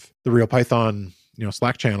inside of the Real Python,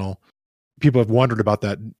 Slack channel. People have wondered about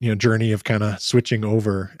that, journey of kind of switching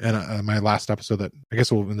over. And my last episode that I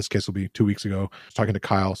guess in this case will be 2 weeks ago, I was talking to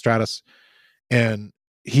Kyle Stratus, and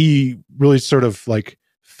he really sort of like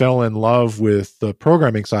fell in love with the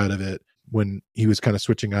programming side of it when he was kind of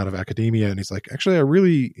switching out of academia. And he's like, actually, I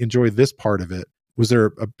really enjoy this part of it. Was there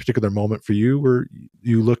a particular moment for you where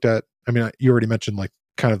you looked at, you already mentioned like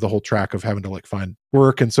kind of the whole track of having to like find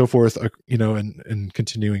work and so forth, and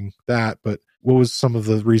continuing that. But what was some of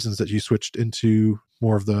the reasons that you switched into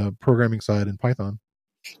more of the programming side in Python?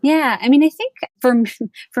 Yeah. I think for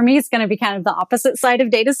me, it's going to be kind of the opposite side of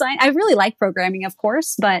data science. I really like programming, of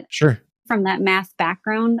course, but sure. From that math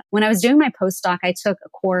background, when I was doing my postdoc, I took a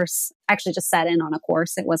course, actually just sat in on a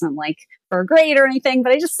course. It wasn't like for a grade or anything,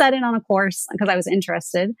 but I just sat in on a course because I was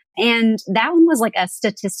interested. And that one was like a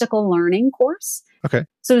statistical learning course. Okay.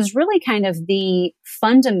 So it was really kind of the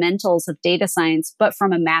fundamentals of data science, but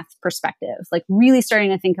from a math perspective, like really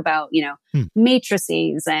starting to think about,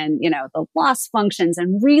 matrices and, the loss functions,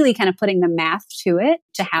 and really kind of putting the math to it,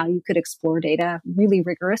 to how you could explore data really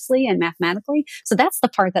rigorously and mathematically. So that's the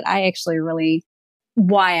part that I actually really,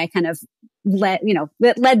 why I kind of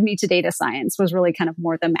that led me to data science, was really kind of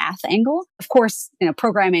more the math angle. Of course,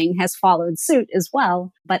 programming has followed suit as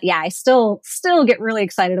well. But yeah, I still get really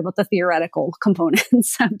excited about the theoretical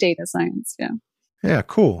components of data science. Yeah. Yeah,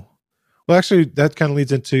 cool. Well, actually, that kind of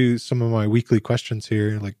leads into some of my weekly questions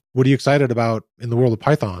here. Like, what are you excited about in the world of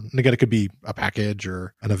Python? And again, it could be a package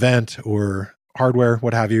or an event or hardware,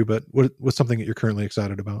 what have you, but what's something that you're currently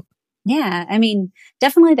excited about? Yeah,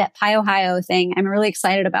 definitely that PyOhio thing. I'm really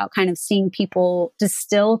excited about kind of seeing people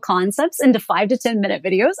distill concepts into 5 to 10 minute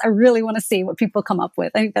videos. I really want to see what people come up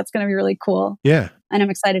with. I think that's going to be really cool. Yeah. And I'm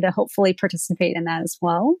excited to hopefully participate in that as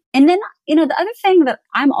well. And then, the other thing that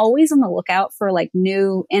I'm always on the lookout for, like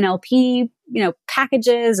new NLP,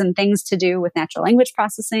 packages and things to do with natural language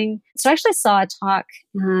processing. So I actually saw a talk,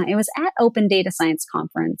 it was at Open Data Science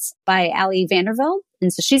Conference by Ali Vandervelde.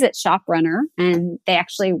 And so she's at ShopRunner, and they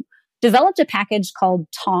actually developed a package called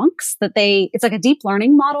Tonks it's like a deep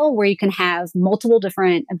learning model where you can have multiple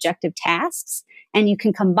different objective tasks And you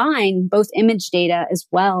can combine both image data as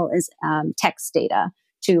well as text data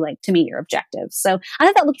to meet your objectives. So I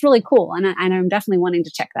thought that looked really cool. And I'm definitely wanting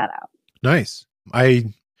to check that out. Nice.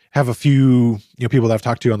 I have a few people that I've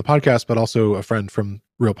talked to on the podcast, but also a friend from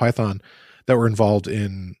Real Python that were involved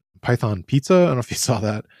in Python Pizza. I don't know if you saw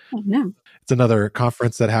that. Oh, no. It's another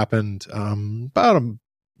conference that happened about a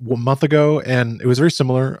month ago, and it was very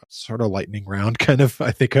similar, sort of lightning round kind of,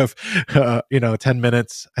 I think of, 10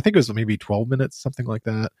 minutes. I think it was maybe 12 minutes, something like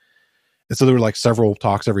that. And so there were like several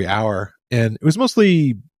talks every hour, and it was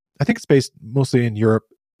mostly, I think it's based mostly in Europe.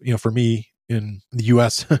 For me in the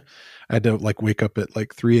US, I had to like wake up at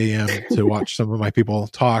like 3 a.m. to watch some of my people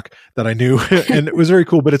talk that I knew. And it was very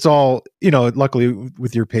cool, but it's all, luckily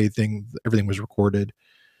with your paid thing, everything was recorded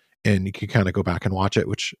and you can kind of go back and watch it,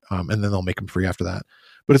 which, and then they'll make them free after that.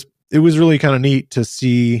 But it was really kind of neat to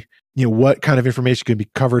see, what kind of information can be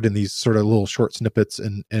covered in these sort of little short snippets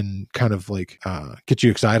and kind of like get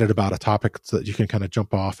you excited about a topic so that you can kind of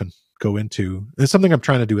jump off and go into. And it's something I'm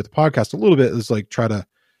trying to do with the podcast a little bit, is like try to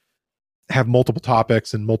have multiple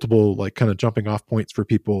topics and multiple like kind of jumping off points for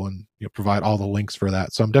people, and provide all the links for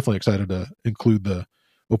that. So I'm definitely excited to include the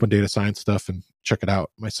open data science stuff and check it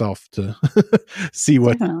out myself to see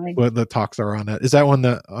what the talks are on that. Is that one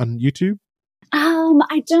that on YouTube?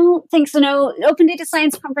 I don't think so. No, Open Data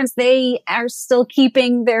Science Conference, they are still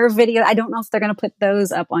keeping their video. I don't know if they're going to put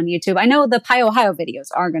those up on YouTube. I know the Pi Ohio videos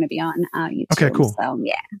are going to be on YouTube. Okay, cool. So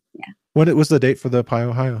yeah. When was the date for the Pi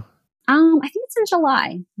Ohio? I think it's in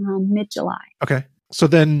July, mid-July. Okay. So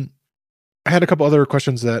then I had a couple other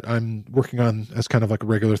questions that I'm working on as kind of like a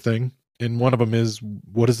regular thing. And one of them is,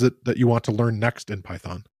 what is it that you want to learn next in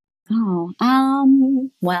Python?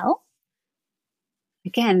 Well,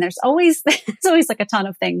 again, there's always like a ton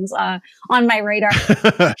of things on my radar.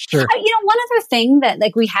 Sure. One other thing that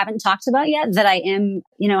like we haven't talked about yet that I am,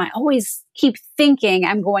 I always keep thinking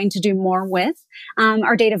I'm going to do more with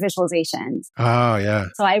are data visualizations. Oh, yeah.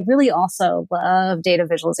 So I really also love data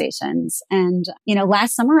visualizations. And,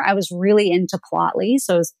 last summer I was really into Plotly.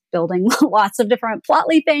 So I was building lots of different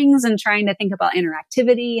Plotly things and trying to think about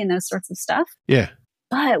interactivity and those sorts of stuff. Yeah.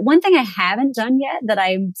 But one thing I haven't done yet that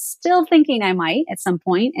I'm still thinking I might at some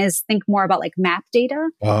point is think more about like map data.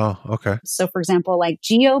 Oh, okay. So for example, like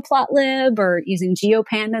GeoPlotlib or using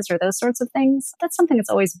GeoPandas or those sorts of things. That's something that's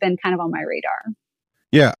always been kind of on my radar.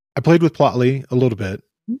 Yeah. I played with Plotly a little bit.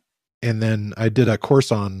 And then I did a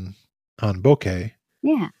course on Bokeh.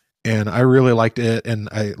 Yeah. And I really liked it. And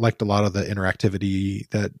I liked a lot of the interactivity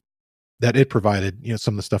that it provided,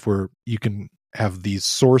 some of the stuff where you can have these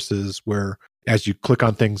sources where as you click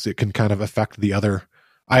on things, it can kind of affect the other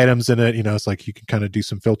items in it. It's like you can kind of do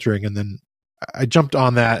some filtering. And then I jumped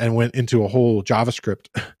on that and went into a whole JavaScript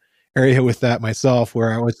area with that myself,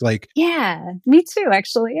 where I was like, yeah, me too,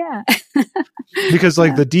 actually. Yeah. Because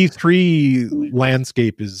like the D3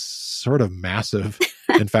 landscape is sort of massive.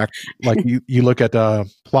 In fact, like you look at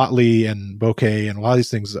Plotly and Bokeh and a lot of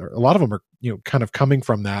these things, a lot of them are, kind of coming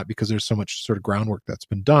from that because there's so much sort of groundwork that's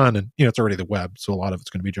been done, and, it's already the web. So a lot of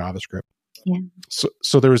it's going to be JavaScript. Yeah.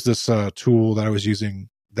 So there was this tool that I was using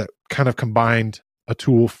that kind of combined a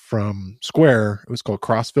tool from Square. It was called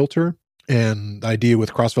Crossfilter. And the idea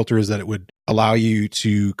with Crossfilter is that it would allow you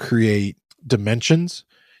to create dimensions.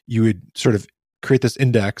 You would sort of create this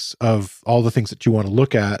index of all the things that you want to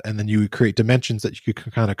look at, and then you would create dimensions that you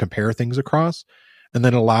could kind of compare things across, and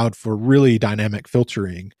then allowed for really dynamic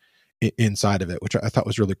filtering inside of it, which I thought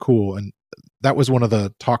was really cool. And that was one of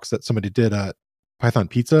the talks that somebody did at Python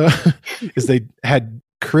Pizza is they had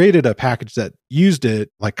created a package that used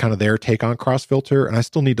it, like kind of their take on Crossfilter. And I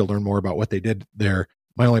still need to learn more about what they did there.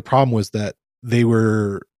 My only problem was that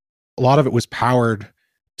a lot of it was powered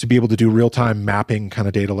to be able to do real-time mapping kind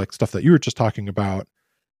of data, like stuff that you were just talking about.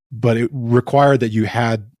 But it required that you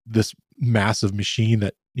had this massive machine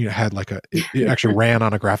that, had like it actually ran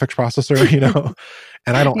on a graphics processor,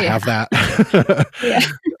 and I don't have that.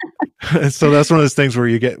 Yeah. So that's one of those things where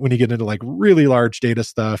when you get into like really large data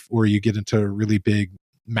stuff, or you get into really big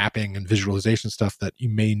mapping and visualization stuff, that you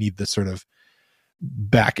may need this sort of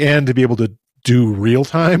back end to be able to do real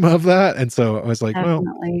time of that. And so I was like,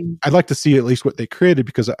 Definitely. Well, I'd like to see at least what they created,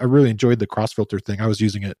 because I really enjoyed the Crossfilter thing. I was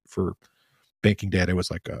using it for banking data. It was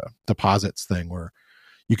like a deposits thing where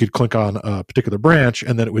you could click on a particular branch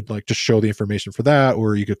and then it would like just show the information for that,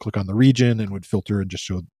 or you could click on the region and would filter and just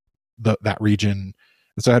show that region.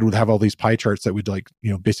 And so I would have all these pie charts that would like,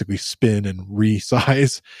 basically spin and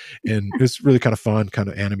resize. And it was really kind of fun, kind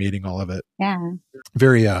of animating all of it. Yeah.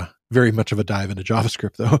 Very much of a dive into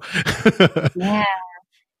JavaScript though. Yeah.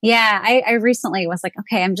 Yeah, I recently was like,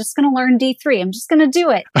 okay, I'm just going to learn D3. I'm just going to do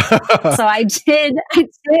it. So I did.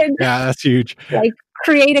 Yeah, that's huge. Like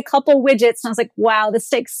create a couple widgets, and I was like, wow, this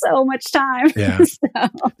takes so much time. Yeah.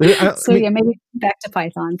 Yeah, maybe back to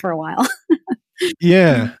Python for a while.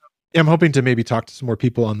 Yeah. I'm hoping to maybe talk to some more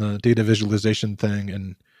people on the data visualization thing.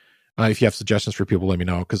 And if you have suggestions for people, let me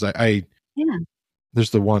know. Because Yeah. there's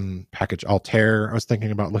the one package, Altair, I was thinking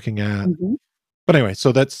about looking at. Mm-hmm. But anyway,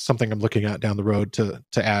 so that's something I'm looking at down the road to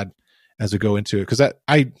add as we go into it. Because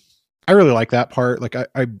I really like that part. Like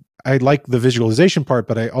I like the visualization part,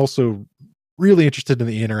 but I also really interested in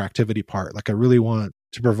the interactivity part. Like I really want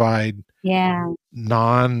to provide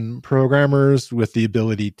non-programmers with the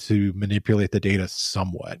ability to manipulate the data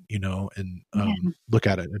somewhat, and look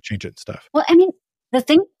at it and change it and stuff. Well, I mean, the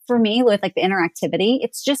thing for me with like the interactivity,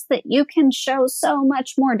 it's just that you can show so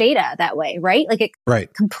much more data that way, right? Like it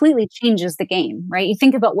completely changes the game, right? You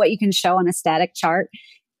think about what you can show on a static chart.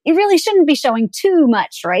 It really shouldn't be showing too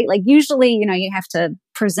much, right? Like usually, you have to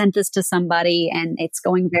present this to somebody and it's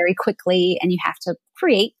going very quickly and you have to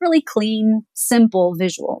create really clean, simple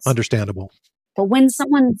visuals. Understandable. But when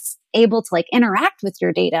someone's able to like interact with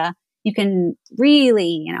your data, you can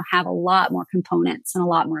really, have a lot more components and a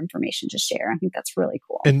lot more information to share. I think that's really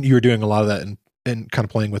cool. And you were doing a lot of that and kind of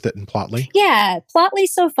playing with it in Plotly? Yeah, Plotly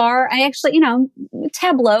so far. I actually,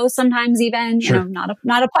 Tableau sometimes even, sure. Not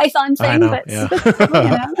a Python thing, I know, but yeah.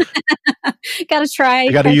 Got to try.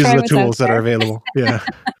 You got to use the tools that are available. Yeah.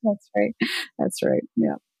 That's right.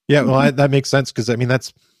 Yeah. Yeah. Well, that makes sense. Cause I mean,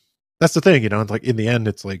 that's the thing, like in the end,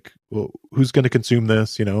 it's like, well, who's going to consume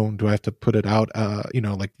this? Do I have to put it out?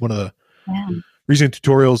 Like one of the recent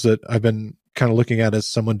tutorials that I've been kind of looking at is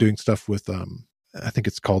someone doing stuff with, I think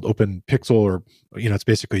it's called Open Pixel, or, it's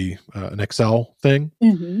basically an Excel thing.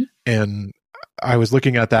 Mm-hmm. And I was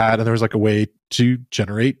looking at that and there was like a way to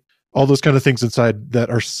generate all those kind of things inside that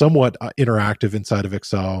are somewhat interactive inside of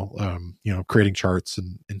Excel, creating charts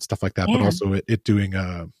and stuff like that, but also it doing,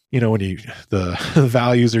 when the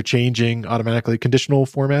values are changing automatically, conditional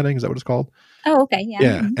formatting, is that what it's called? Oh, okay. Yeah.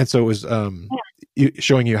 Yeah. And so it was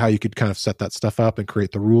showing you how you could kind of set that stuff up and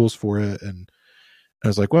create the rules for it. And I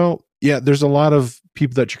was like, well, yeah, there's a lot of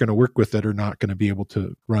people that you're going to work with that are not going to be able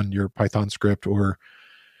to run your Python script, or,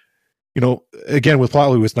 again, with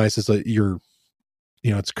Plotly, what's nice is that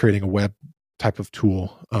it's creating a web type of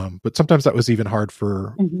tool. But sometimes that was even hard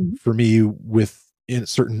for me with in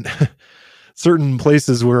certain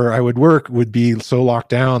places where I would work would be so locked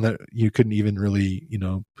down that you couldn't even really,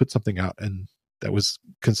 put something out. And that was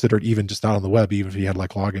considered even just out on the web. Even if you had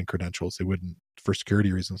like login credentials, they wouldn't, for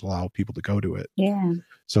security reasons, allow people to go to it. Yeah.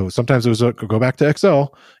 So sometimes it was go back to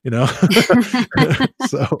Excel,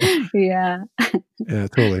 So yeah,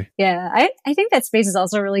 totally. Yeah, I think that space is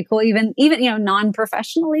also really cool. Even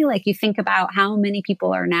non-professionally, like you think about how many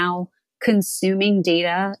people are now consuming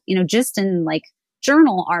data, just in like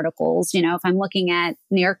journal articles. If I'm looking at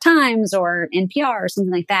New York Times or NPR or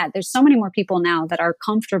something like that, there's so many more people now that are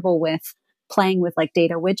comfortable with playing with like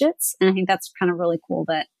data widgets, and I think that's kind of really cool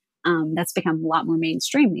that that's become a lot more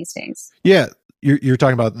mainstream these days. Yeah. You're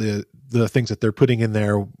talking about the things that they're putting in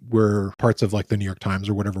there were parts of like the New York Times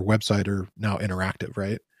or whatever website are now interactive,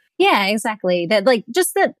 right? Yeah, exactly.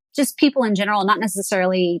 Just people in general, not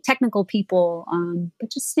necessarily technical people,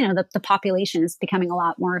 but just, the population is becoming a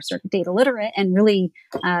lot more sort of data literate and really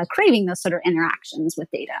craving those sort of interactions with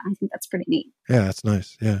data. I think that's pretty neat. Yeah, that's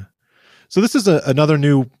nice. Yeah. So this is another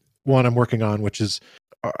new one I'm working on, which is,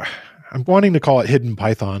 I'm wanting to call it hidden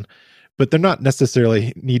Python, but they're not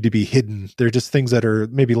necessarily need to be hidden. They're just things that are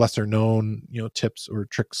maybe lesser known, tips or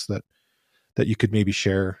tricks that you could maybe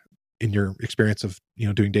share in your experience of,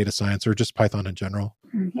 doing data science or just Python in general.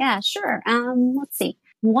 Yeah, sure. Let's see.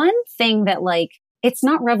 One thing that it's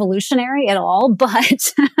not revolutionary at all,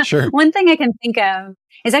 but sure. One thing I can think of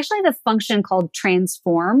is actually the function called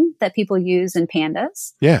transform that people use in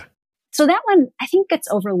pandas. Yeah. So that one, I think, gets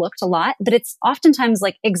overlooked a lot, but it's oftentimes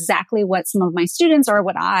like exactly what some of my students or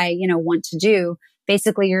what I, want to do.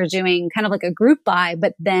 Basically, you're doing kind of like a group by,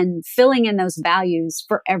 but then filling in those values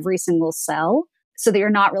for every single cell so that you're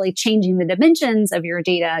not really changing the dimensions of your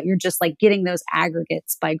data. You're just like getting those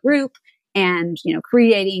aggregates by group and,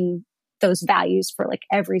 creating those values for like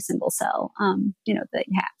every single cell, that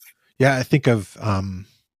you have. Yeah, I think of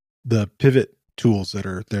the pivot tools that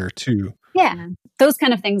are there too. Yeah, those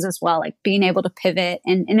kind of things as well, like being able to pivot.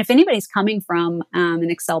 And if anybody's coming from an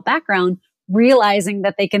Excel background, realizing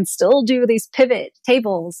that they can still do these pivot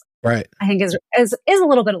tables, right? I think is a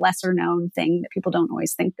little bit a lesser known thing that people don't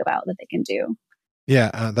always think about that they can do.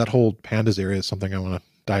 Yeah, that whole pandas area is something I want to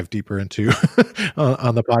dive deeper into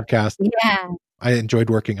on the podcast. Yeah. I enjoyed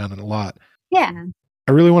working on it a lot. Yeah.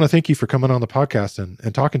 I really want to thank you for coming on the podcast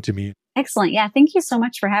and talking to me. Excellent. Yeah. Thank you so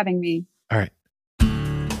much for having me. All right.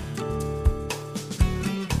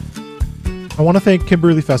 I want to thank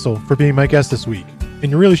Kimberly Fessel for being my guest this week,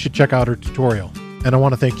 and you really should check out her tutorial. And I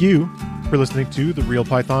want to thank you for listening to the Real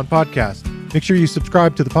Python Podcast. Make sure you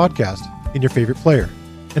subscribe to the podcast in your favorite player.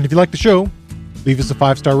 And if you like the show, leave us a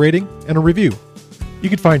 5-star rating and a review. You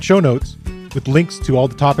can find show notes with links to all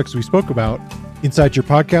the topics we spoke about inside your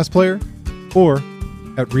podcast player or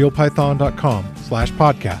at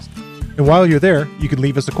realpython.com/podcast. And while you're there, you can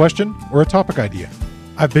leave us a question or a topic idea.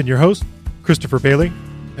 I've been your host, Christopher Bailey,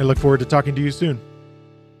 and look forward to talking to you soon.